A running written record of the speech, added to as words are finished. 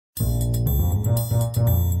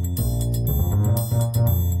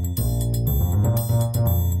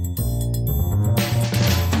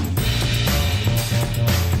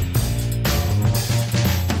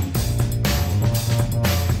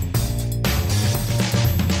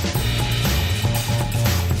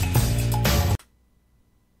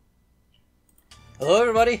Hello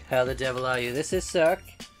everybody, how the devil are you? This is Cirque.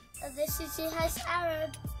 And this is your host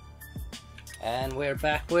Aaron. And we're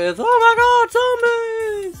back with, oh my god,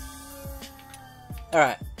 zombies!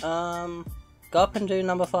 Alright, go up and do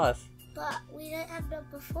number 5. But we don't have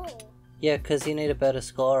number 4. Yeah, because you need a better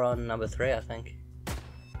score on number 3, I think.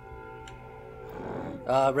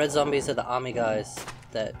 Red zombies are the army guys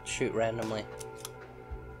that shoot randomly.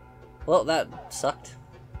 Well, that sucked.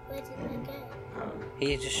 Where did they go?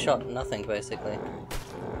 He just shot nothing, basically.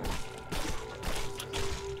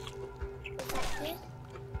 Was that good?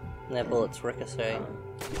 And their bullets ricochet.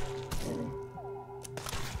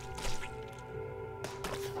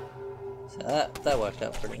 So that worked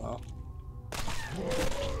out pretty well.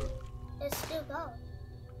 It's still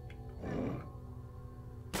going.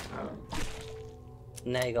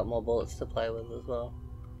 Now you got more bullets to play with as well.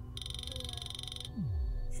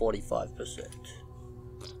 45%.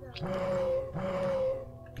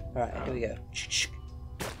 Alright, here we go.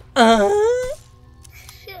 Oh,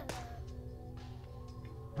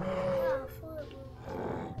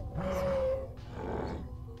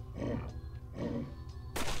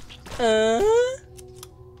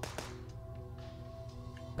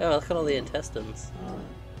 look at all the intestines.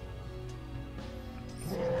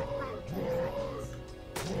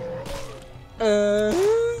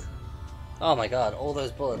 Oh my god, all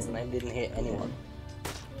those bullets and they didn't hit anyone.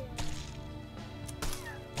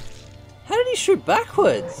 How did he shoot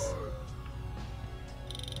backwards?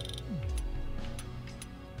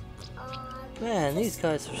 Man, these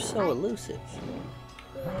guys are so elusive.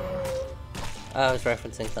 I was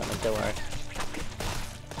referencing something, don't worry.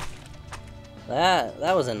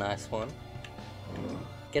 That was a nice one.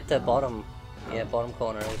 Get the bottom, bottom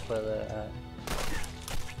corner is where the,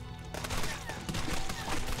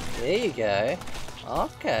 there you go.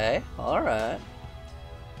 Okay, alright.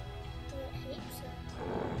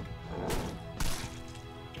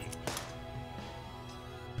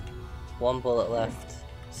 One bullet left.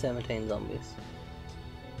 17 zombies.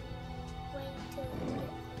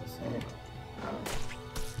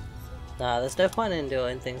 Nah, there's no point in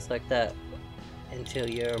doing things like that until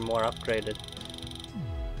you're more upgraded.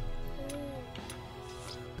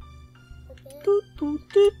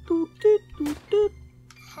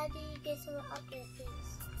 How do you get some upgrade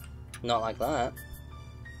things? Not like that.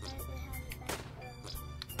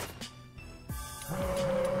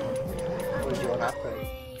 What do you want to upgrade?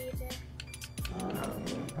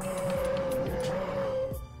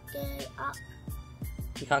 Go up.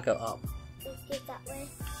 You can't go up. Let's get that way.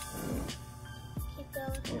 Keep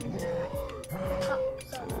going. Up,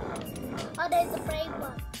 sorry. Oh, there's the brave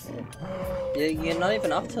ones. You're not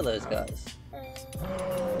even up to those guys. Okay,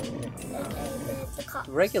 there's the cops.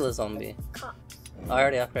 Regular zombie. Cops. I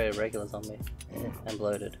already upgraded regular zombie. And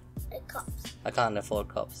bloated. Cops. I can't afford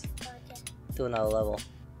cops. Okay. Do another level.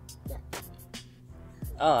 Yeah.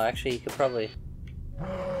 Oh, actually you could probably...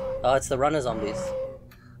 Oh, it's the runner zombies.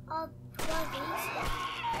 Oh,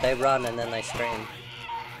 these. They run and then they scream.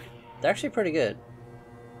 They're actually pretty good.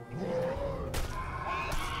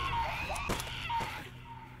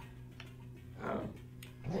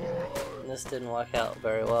 This didn't work out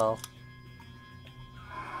very well.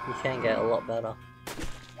 You can get a lot better.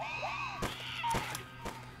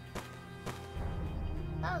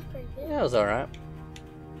 That was pretty good. Yeah, it was alright.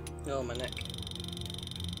 Oh, my neck.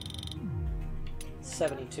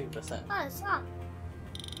 72%. Oh, it's up.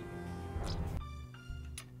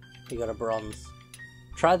 You got a bronze.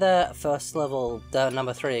 Try the first level, the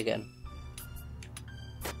number 3 again.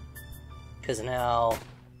 Because now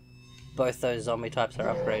both those zombie types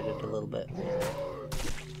are upgraded a little bit.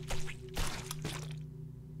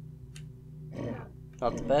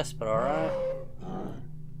 Not the best, but alright.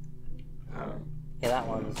 Yeah, that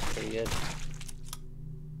one's pretty good.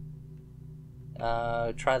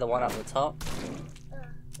 Try the one up the top.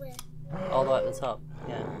 Where? All the way up the top,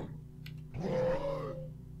 yeah.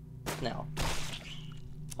 Now.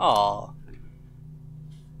 Aww.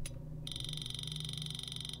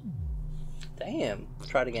 Damn.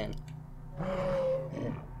 Try it again.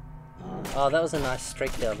 Oh, that was a nice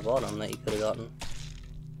streak down the bottom that you could have gotten.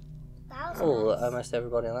 Oh, Nice. almost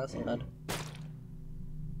everybody on that side.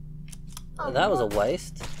 Oh, That was a what?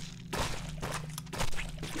 waste.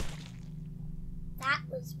 That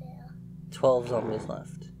was fair. 12 zombies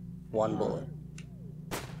left. 1 bullet.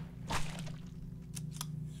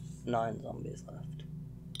 9 zombies left.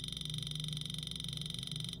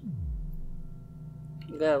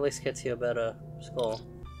 That at least gets you a better score.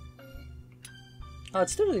 Oh, it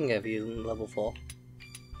still didn't give you level 4.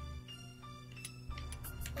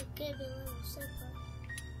 It gave me a little simple.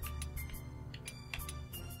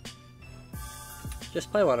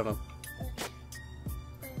 Just play one of them.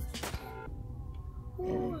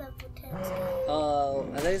 pool level 10 skills. Oh,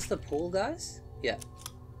 are those the pool guys? Yeah.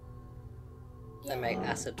 Yeah. They make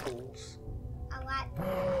acid pools. I like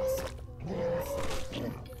pools.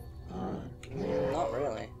 Not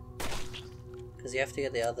really. Because you have to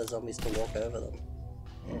get the other zombies to walk over them.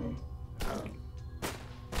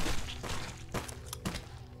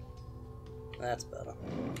 That's better.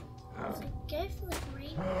 So go for the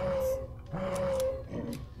green ones.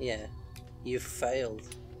 Yeah. You failed.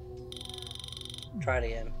 Try it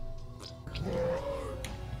again.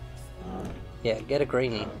 Yeah, get a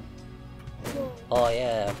greenie. Whoa. Oh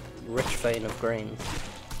yeah, rich vein of greens.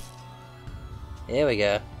 Here we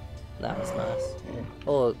go. That was nice.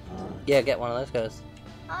 Oh, yeah, get one of those guys.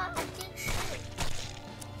 I did shoot.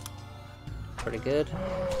 Pretty good.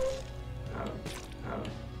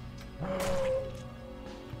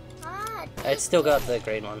 It's still got the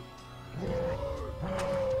green one.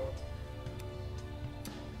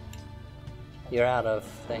 You're out of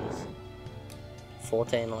things.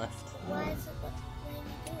 14 left. Why is it letting me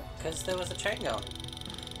do it? Because there was a chain going.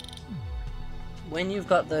 When you've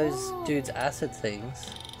got those dudes' acid things,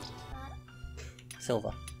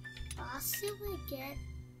 silver. Silver again.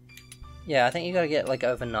 Yeah, I think you gotta get like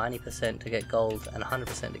over 90% to get gold and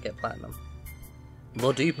 100% to get platinum.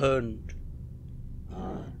 The deep end.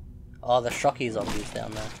 Oh, the shocky zombies down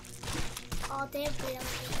there. Oh, they're really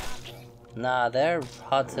lovely. Nah, they're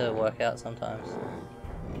hard to work out sometimes.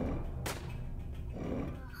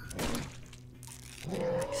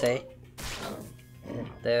 See?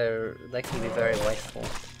 They can be very wasteful.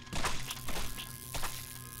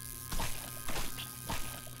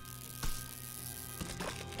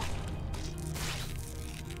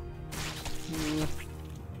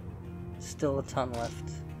 Still a ton left.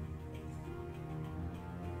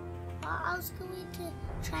 I was going to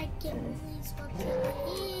try and get all these ones over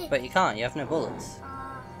here. But you can't, you have no bullets.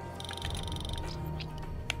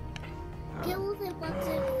 Get all the ones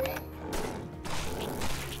over there.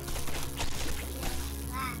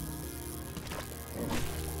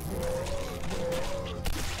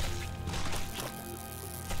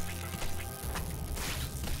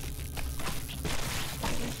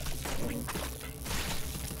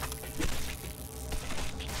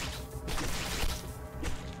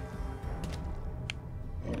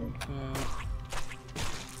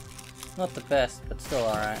 Not the best, but still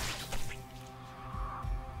alright.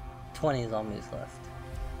 20 zombies left.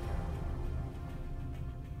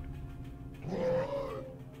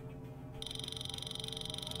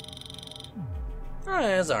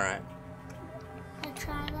 Alright, it's alright. I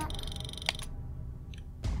try that.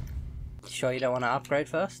 Sure you don't want to upgrade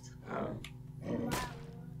first?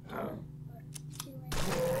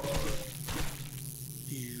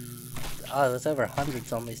 Oh, there's over 100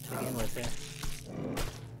 zombies to begin with here.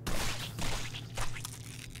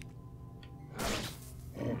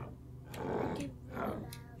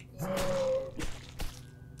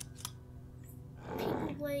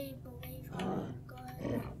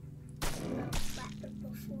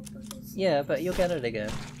 Yeah, but you'll get it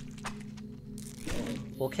again.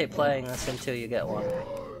 We'll keep playing this until you get one.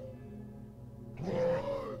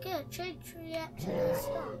 Good, change reaction and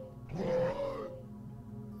stop.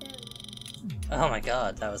 Oh my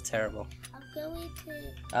god, that was terrible. I'm going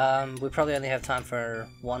to... We probably only have time for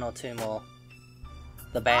one or two more.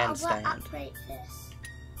 The I bandstand. will upgrade this.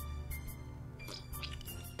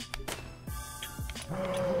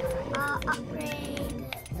 I'll upgrade...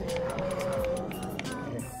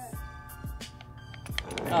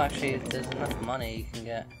 Oh, actually, there's enough money you can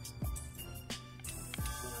get.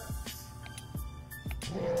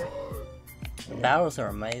 The barrels are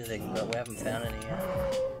amazing, but we haven't found any yet.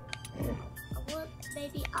 I want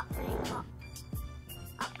maybe upgrade cop.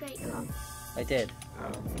 Upgrade cop. I did.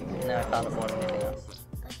 Now I can't afford anything else.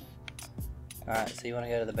 Okay. Alright, so you want to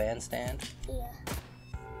go to the bandstand? Yeah.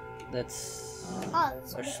 That's... Oh,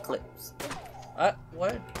 there's Or more split. cops.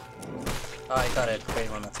 What? Oh, I got a green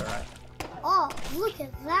one, that's alright. Oh, look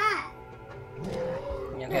at that!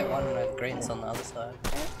 You'll get one with greens on the other side.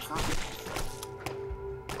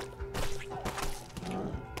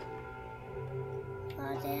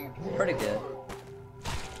 Oh, damn. Pretty good.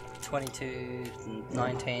 22,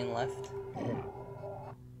 19 left. Oh,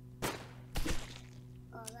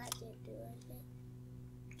 that didn't do anything.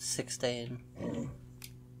 16.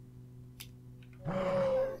 Oh, I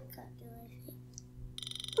can't do anything.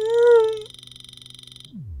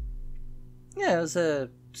 Yeah, it was a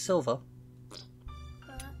silver.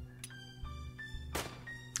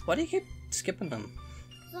 Why do you keep skipping them?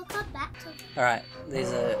 I'll come back to them. Alright,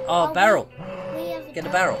 these are... Oh, barrel! We have Get a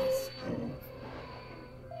barrel.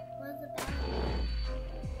 Where's the barrel?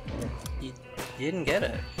 You didn't get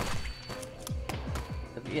it.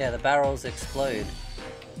 Yeah, the barrels explode.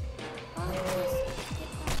 Oh, yes.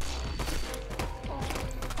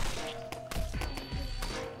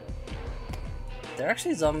 There are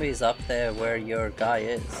actually zombies up there where your guy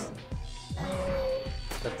is.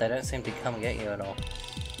 But they don't seem to come get you at all.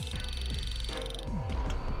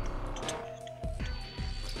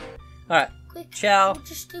 Alright, Quick, ciao. we'll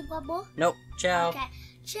just do one more. Nope, ciao. Okay,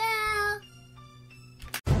 ciao.